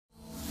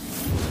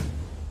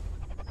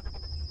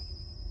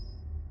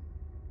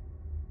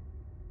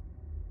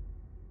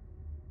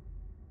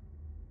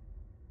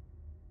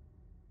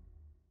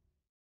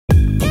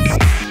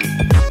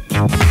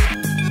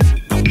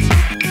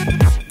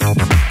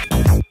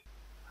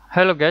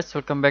Hello guys,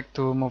 welcome back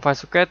to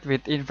Mufasuket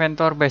with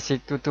Inventor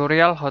basic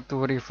tutorial how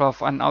to revolve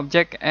an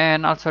object,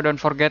 and also don't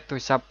forget to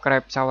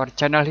subscribe to our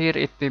channel here.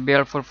 It will be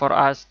helpful for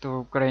us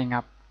to growing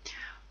up.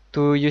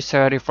 To use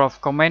a revolve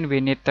command,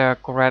 we need to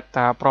create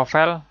a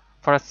profile.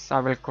 First,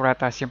 I will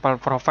create a simple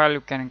profile.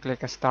 You can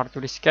click start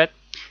to the sketch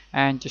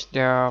and choose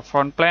the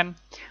front plane.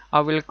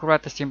 I will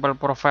create a simple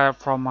profile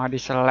from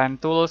this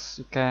land tools.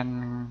 You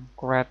can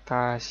create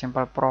a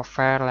simple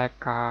profile like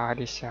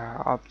this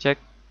object.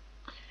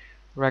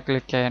 Right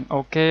click and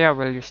OK. I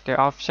will use the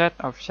offset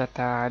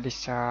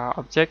this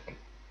object,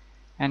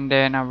 and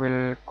then I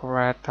will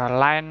create a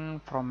line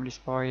from this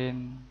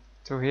point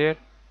to here.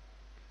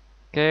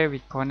 Okay,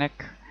 we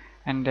connect,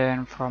 and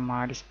then from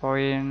this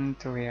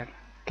point to here.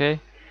 Okay,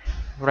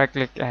 right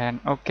click and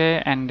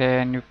OK, and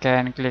then you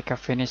can click a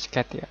finish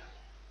cut here.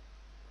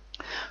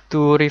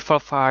 To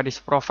revolve this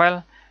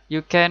profile,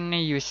 you can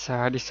use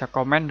this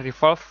command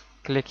revolve.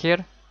 Click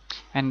here,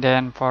 and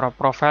then for a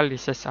profile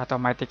this is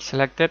automatic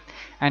selected,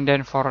 and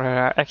then for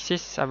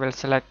axis I will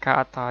select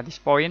at this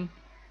point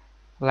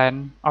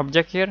line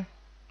object here.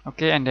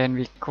 Okay, and then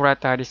we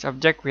create this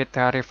object with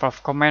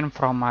revolve command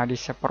from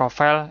this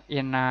profile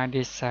in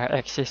this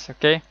axis.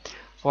 Okay,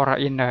 for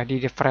in the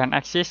different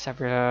axis I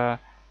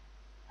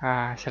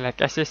will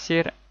select axis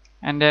here,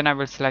 and then I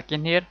will select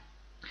in here,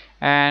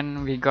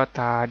 and we got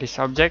this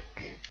object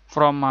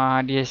from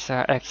this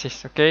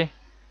axis. Okay,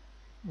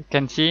 you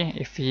can see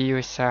if we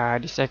use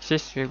this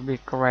axis will be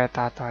create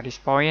at this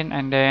point,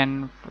 and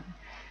then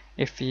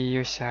if we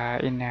use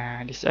in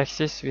this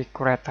axis we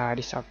create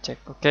this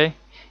object. Okay,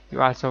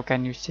 you also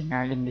can using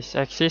in this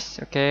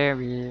axis. Okay,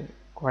 we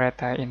create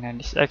in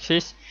this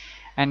axis,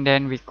 and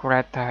then we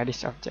create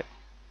this object.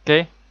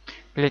 Okay,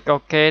 click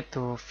OK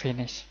to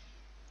finish.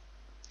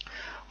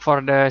 For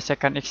the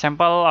second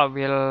example, I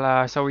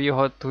will show you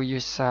how to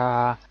use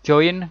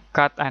join,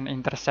 cut, and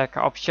intersect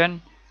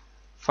option.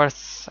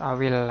 First, I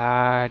will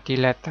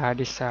delete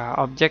this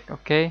object.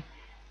 Okay,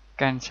 you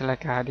can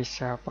select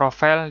this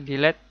profile,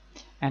 delete,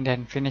 and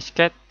then finish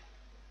cut,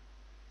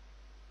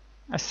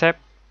 accept,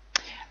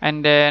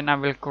 and then I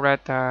will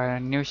create a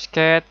new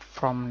sketch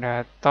from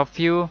the top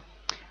view,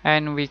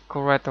 and we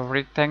create a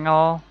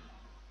rectangle.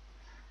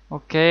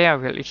 Okay, I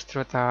will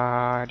extrude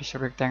this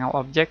rectangle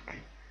object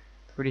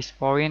to this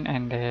point,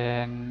 and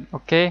then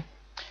okay.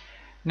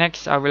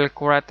 Next, I will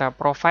create a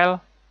profile.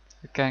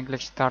 You can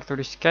click start to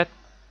the sketch.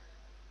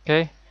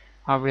 Okay,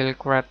 I will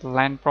create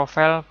line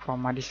profile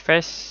from this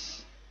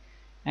face,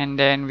 and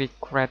then we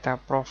create a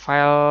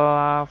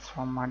profile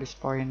from this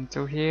point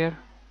to here.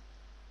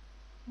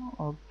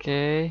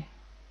 Okay,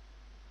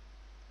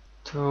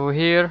 to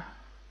here,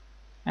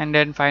 and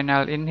then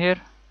final in here.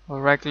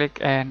 We'll right click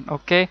and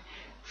OK,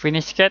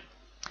 finish sketch,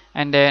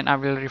 and then I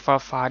will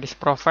revolve this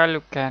profile.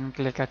 You can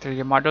click a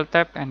 3D model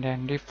tab and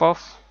then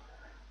revolve.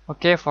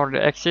 Okay, for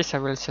the axis I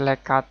will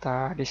select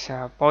at this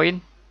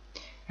point,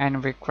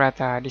 and we create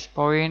this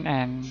point,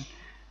 and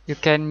you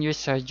can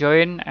use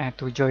join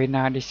to join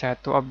these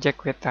two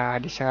objects with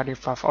this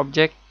revolve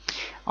object,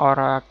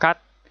 or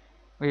cut.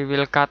 We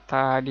will cut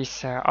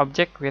this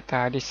object with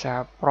this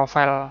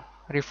profile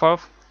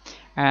revolve,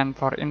 and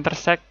for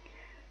intersect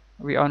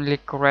we only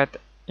create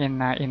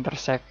in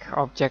intersect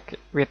object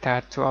with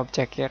two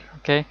objects here.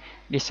 Okay,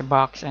 this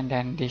box and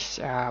then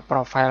this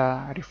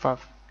profile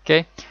revolve.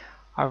 Okay,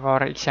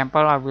 for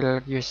example I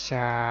will use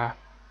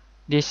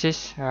this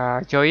is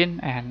join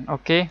and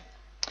OK,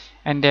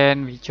 and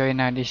then we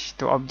join these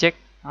two objects.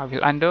 I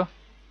will undo,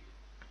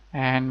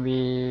 and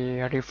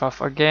we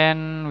revolve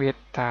again with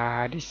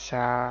this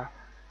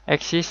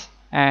axis,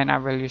 and I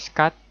will use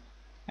cut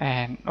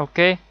and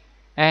OK,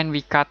 and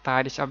we cut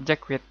this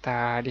object with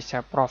this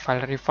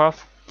profile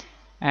revolve.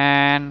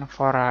 And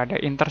for the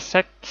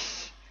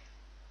intersects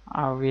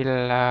I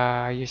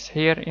will use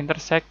here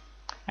intersect,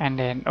 and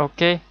then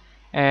OK,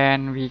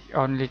 and we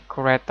only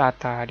create at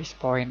this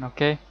point.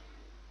 Okay,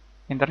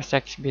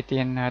 intersects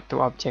between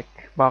two object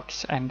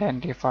box and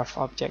then revolve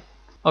object.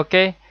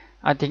 Okay,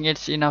 I think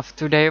it's enough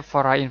today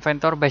for our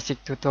Inventor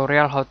basic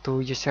tutorial how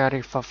to use a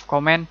revolve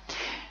command.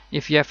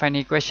 If you have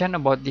any question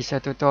about this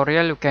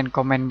tutorial, you can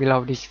comment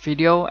below this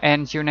video,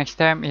 and see you next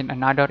time in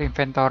another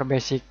Inventor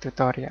basic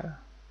tutorial.